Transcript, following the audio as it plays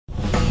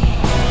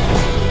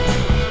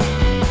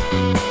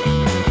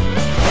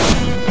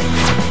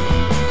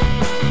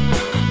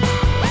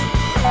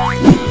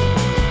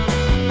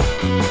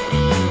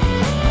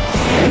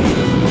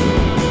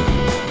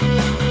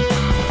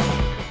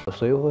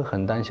会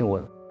很担心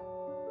我，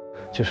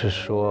就是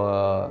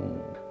说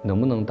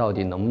到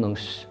底能不能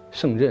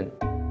胜任。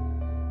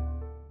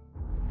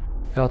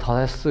要淘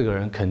汰4个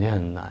人肯定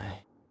很难。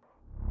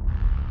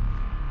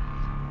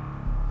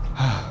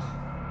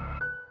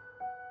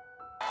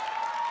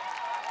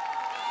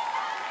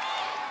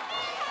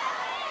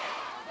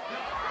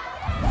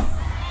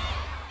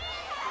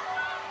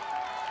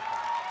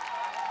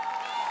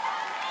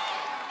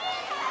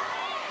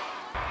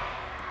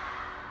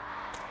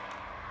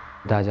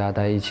大家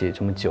在一起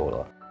这么久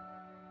了，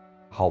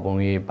好不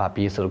容易把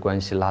彼此的关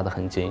系拉得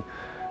很近，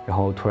然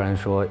后突然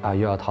说啊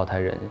又要淘汰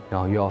人，然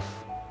后又要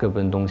各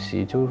奔东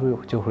西，就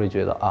会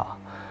觉得啊，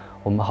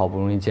我们好不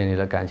容易建立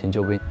的感情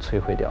就被摧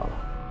毁掉了。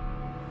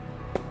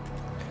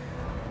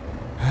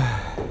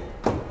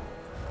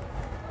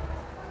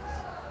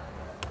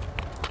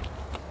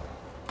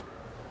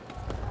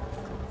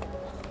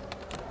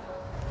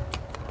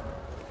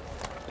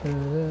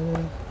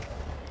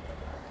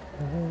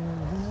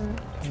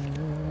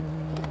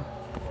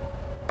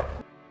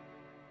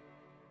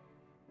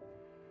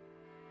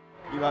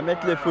Il va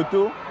mettre les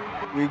photos,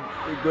 we're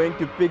going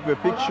to pick the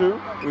picture,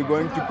 we're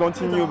going to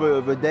continue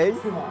the day,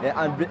 and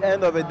at the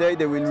end of the day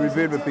they will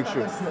reveal the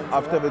picture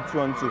after the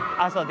 2-on-2.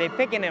 Also, they're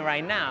picking it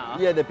right now.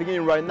 Yeah, they're picking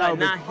it right now. But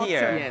not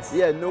here. Yes.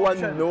 Yeah, no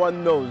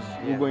one knows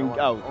who's going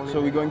out. So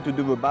we're going to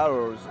do the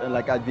battles, and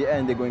like at the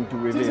end they're going to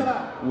reveal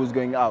who's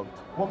going out.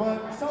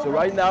 So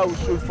right now we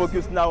should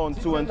focus now on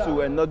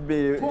 2-on-2 and not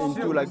be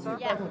into like.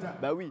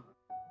 Bah oui.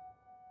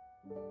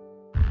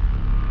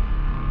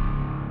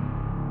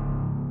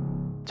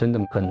 真的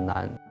很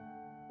难，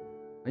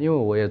因为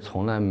我也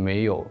从来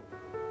没有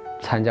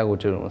参加过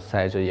这种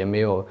赛制，也没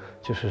有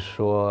就是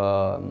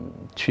说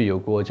去有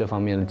过这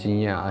方面的经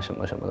验啊什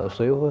么什么的，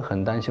所以我会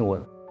很担心我，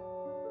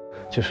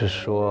就是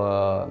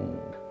说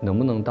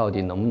到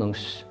底能不能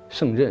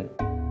胜任。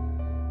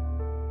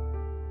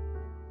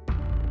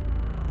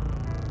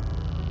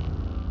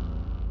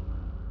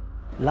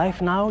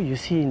Life now, you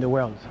see in the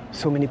world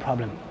so many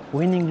problems.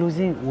 Winning,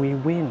 losing, we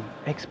win.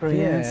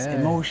 Experience,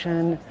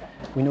 emotion.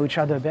 We know each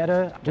other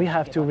better. We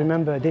have to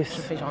remember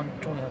this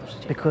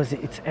because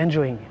it's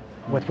enjoying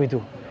what we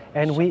do.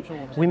 And we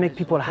make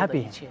people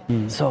happy.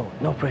 So,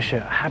 no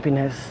pressure,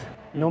 happiness.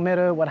 No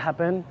matter what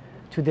happened,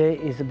 today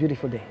is a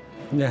beautiful day.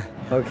 Yeah,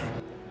 okay.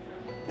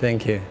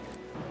 Thank you.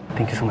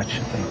 Thank you so much.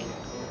 Thank you.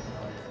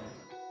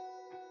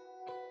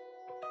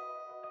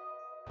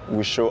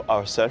 We show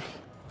ourselves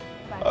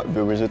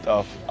the result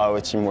of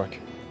our teamwork.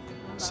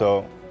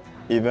 So,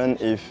 even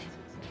if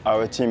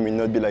our team will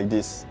not be like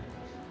this,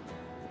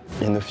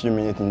 in a few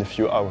minutes, in a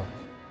few hours.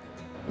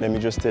 Let me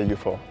just tell you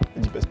for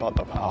the best part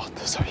of my heart,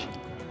 sorry.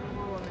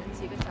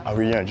 I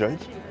really enjoyed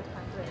it.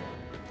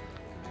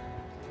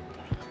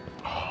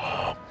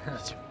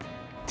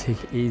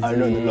 Take it easy. I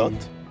learned a lot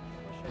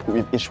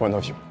with each one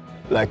of you.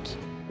 Like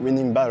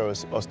winning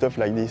battles or stuff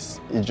like this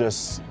is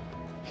just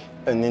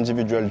an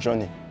individual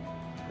journey.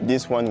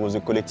 This one was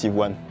a collective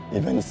one,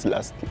 even if it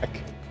lasts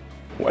like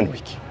 1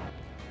 week.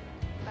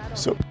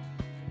 So,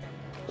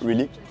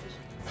 really,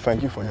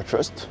 thank you for your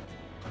trust.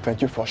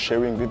 Thank you for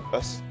sharing with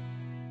us.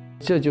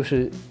 这就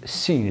是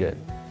信任，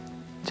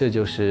这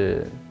就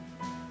是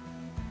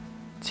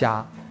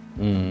家。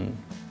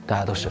大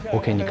家都是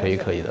OK， 你可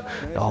以的。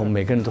然后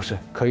每个人都是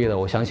可以的，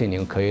我相信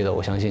你，可以的，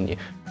我相信你。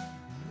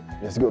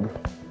Let's go, bro.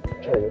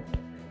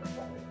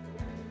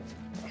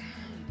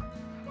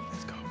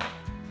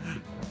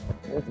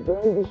 Let's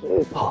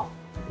go. 好，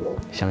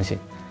相信，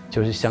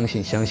就是相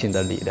信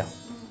的力量。